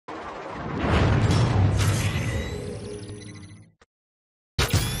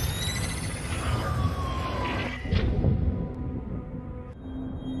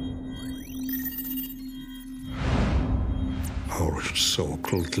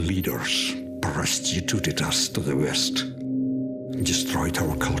so-called leaders prostituted us to the West, destroyed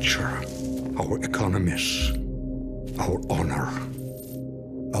our culture, our economies, our honor.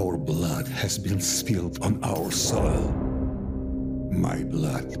 Our blood has been spilled on our soil. My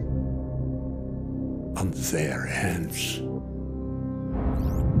blood on their hands.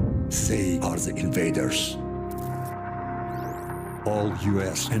 They are the invaders. All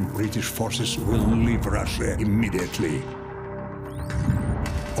US and British forces will leave Russia immediately,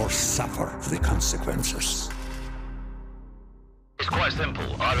 or suffer the consequences. It's quite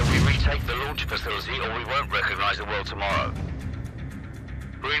simple. Either we retake the launch facility or we won't recognize the world tomorrow.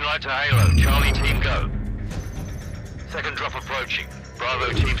 Green light to Halo. Charlie team go. Second drop approaching.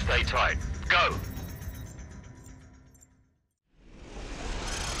 Bravo team stay tight. Go!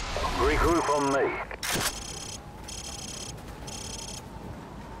 Regroup on me.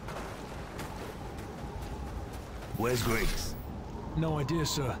 Where's Griggs? No idea,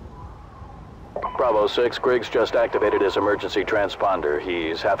 sir. Bravo 6, Griggs just activated his emergency transponder.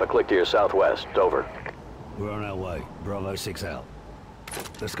 He's half a click to your southwest. Over. We're on our way. Bravo 6 out.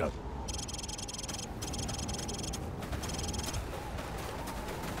 Let's go.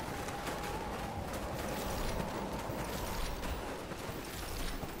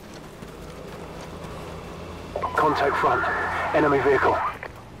 Contact front. Enemy vehicle.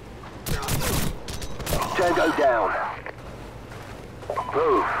 Tango down.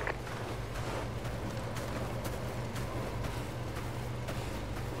 Move.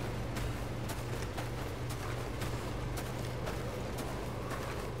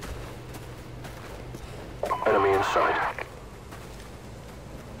 Enemy in sight.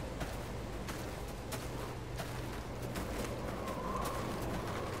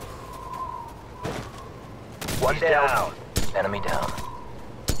 One down. Enemy down.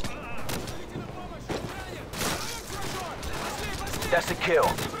 That's a kill.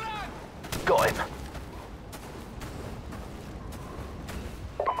 Got him.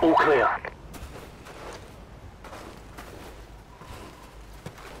 All clear.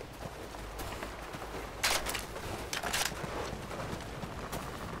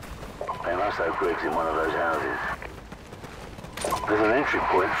 They must have Griggs in one of those houses. There's an entry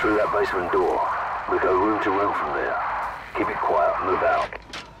point through that basement door. We go room to room from there. Keep it quiet and move out.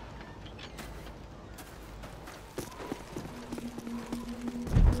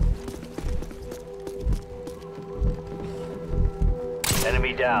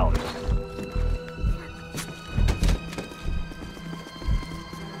 Enemy down.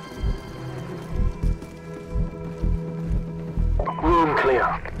 Room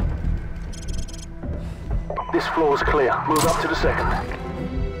clear. This floor's clear. Move up to the second.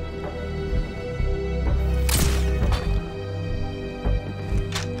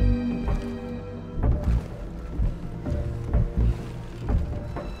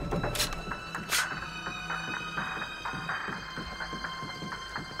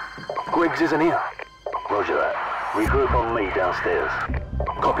 Griggs isn't here. Roger that. Regroup on me downstairs.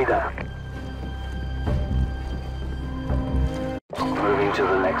 Copy that. Moving to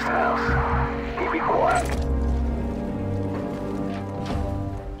the next house. Keep it quiet.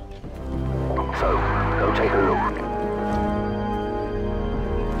 So, go take a look.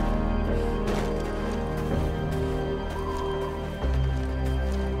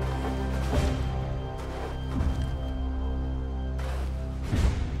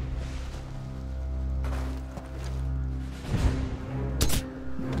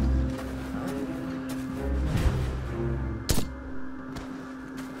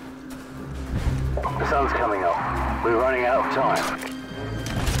 The sun's coming up. We're running out of time.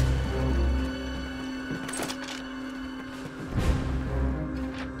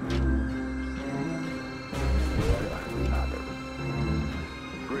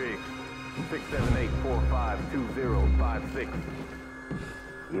 Griggs, 678-452056.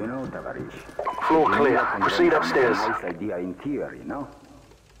 You know, Tavarish. Floor clear. Proceed upstairs. Nice idea in theory, you know?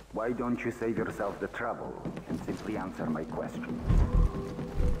 Why don't you save yourself the trouble and simply answer my question?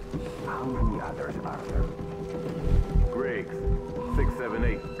 How many others are there? Griggs,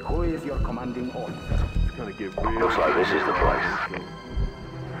 678. Who is your commanding officer? It's gonna get real. Looks like this is the place.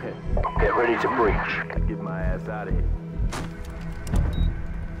 Get ready to breach. Get my ass out of here.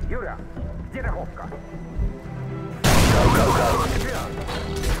 Юра, где раховка? Go, go, go.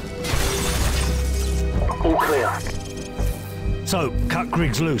 All clear. So, cut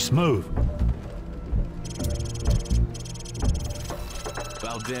Griggs loose. Move.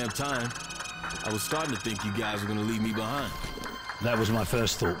 About damn time. I was starting to think you guys were gonna leave me behind. That was my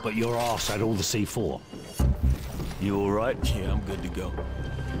first thought, but your arse had all the C4. You all right? Yeah, I'm good to go.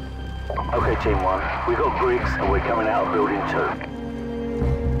 Okay, Team 1. We got Griggs and we're coming out of Building 2.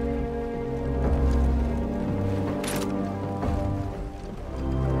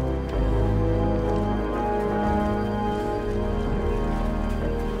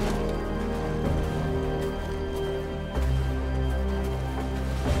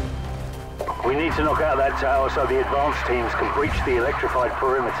 We need to knock out that tower so the advanced teams can breach the electrified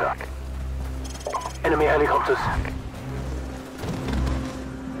perimeter. Enemy helicopters.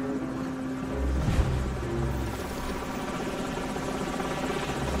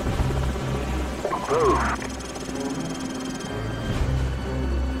 Move.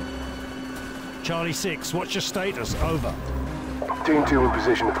 Charlie 6, what's your status? Over. Team 2 in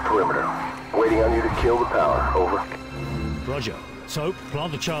position at the perimeter. Waiting on you to kill the power. Over. Roger. So,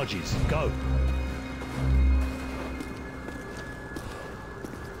 plant the charges. Go.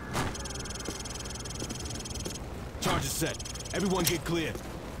 Charge is set. Everyone get clear.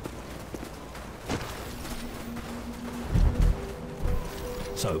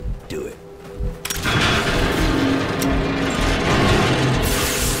 So, do it.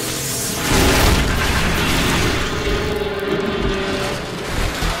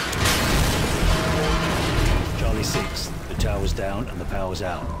 Charlie 6, the tower's down and the power's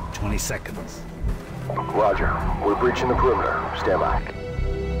out. 20 seconds. Roger. We're breaching the perimeter. Stand by.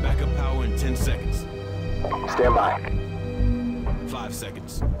 Backup power in 10 seconds. Stand by. 5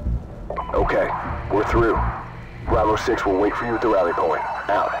 seconds. Okay. We're through. Bravo 6 will wait for you at the rally point.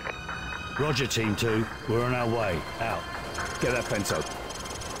 Out. Roger, Team 2. We're on our way. Out. Get that fence open.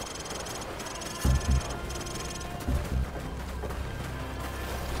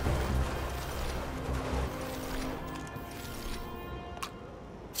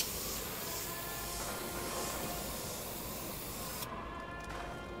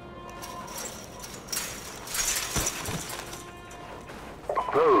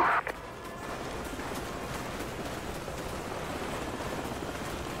 Move.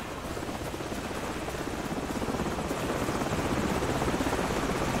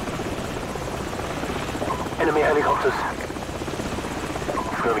 Enemy helicopters.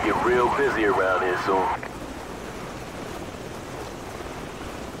 It's gonna get real busy around here soon.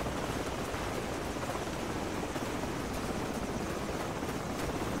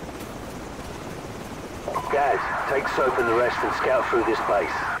 Guys, take Soap and the rest and scout through this base.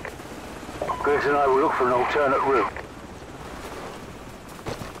 Griggs and I will look for an alternate route.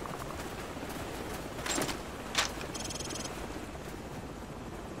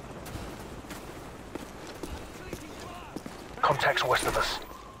 Contacts west of us.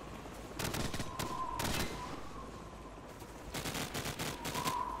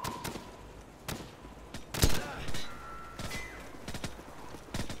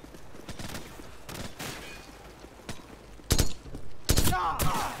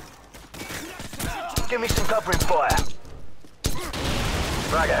 Give me some covering fire.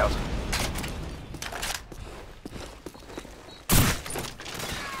 Frag out.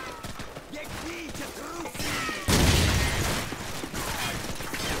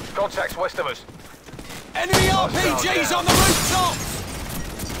 Contacts west of us. Enemy RPGs on the rooftops!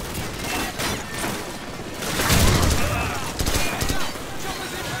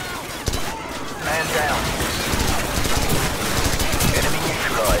 Man down. Enemy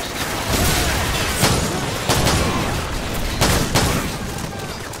neutralized.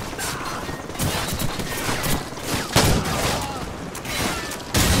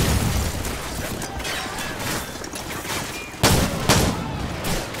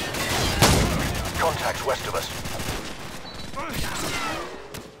 Contacts west of us.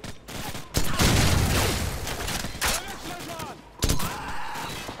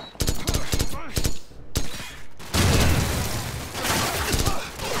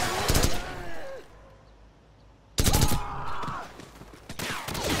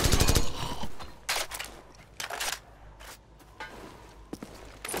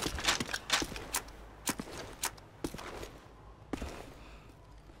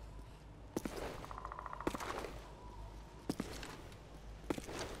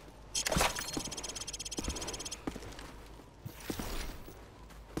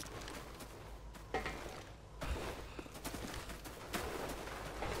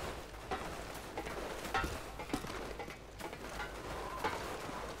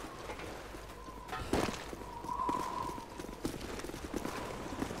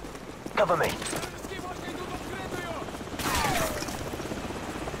 Cover me.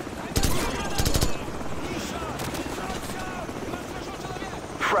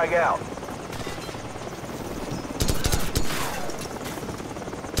 Frag out.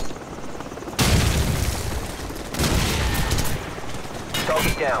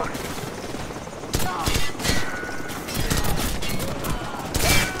 Target down.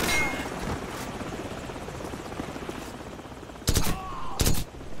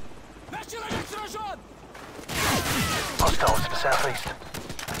 Hostiles to the southeast.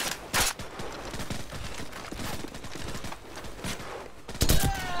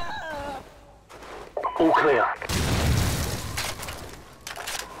 All clear.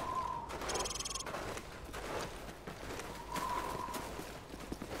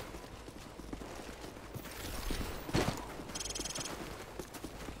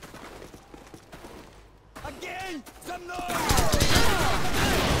 Again! Some noise!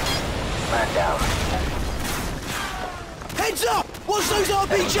 Man down. Heads up! What's those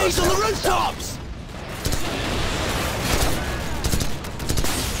RPGs on the rooftops?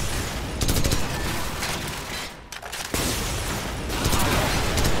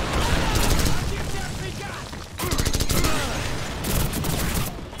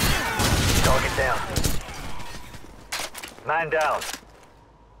 Target down. Man down.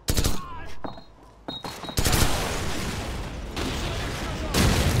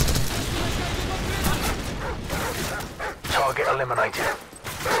 Target eliminated.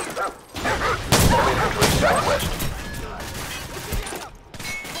 Enemy infantry southwest.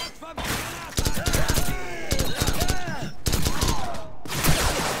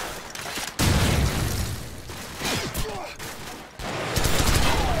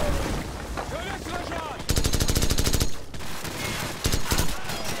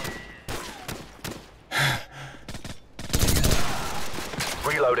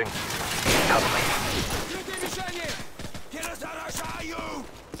 Reloading. Cover me.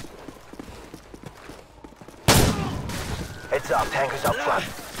 Heads up, tankers up front.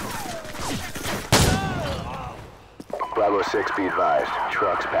 Bravo 6, be advised.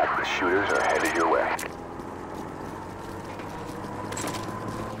 Trucks packed with shooters are headed your way.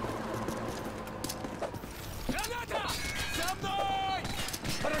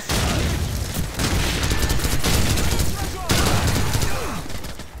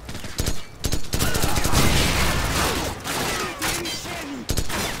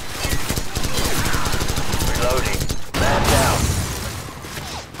 Reloading. Man down.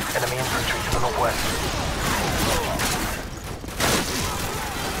 Enemy infantry to the northwest.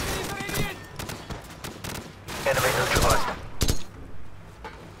 Enemy neutralized.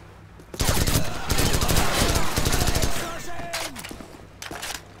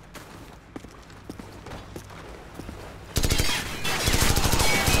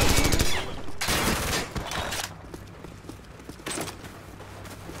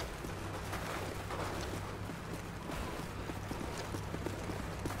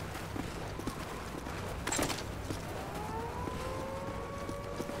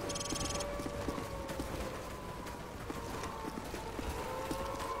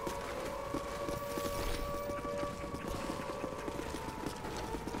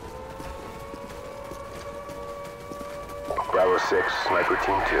 Bravo 6, Sniper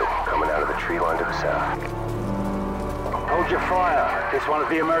Team 2, coming out of the tree line to the south. Hold your fire. It's one of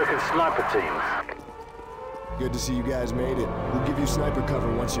the American sniper teams. Good to see you guys made it. We'll give you sniper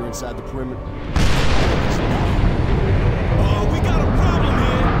cover once you're inside the perimeter. Oh, we got a problem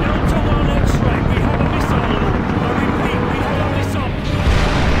here! Delta 1 X-ray, we have a missile. I repeat, we have a missile.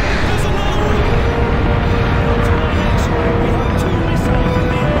 There's another one! Delta 1 X-ray, we have 2 missiles in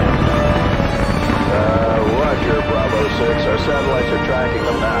the air. Roger, Bravo 6. Our satellites are tracking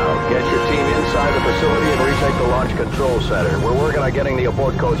them now. Get your team inside the facility and retake the launch control center. We're working on getting the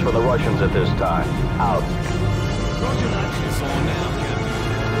abort codes from the Russians at this time. Out. Roger that. It's on now.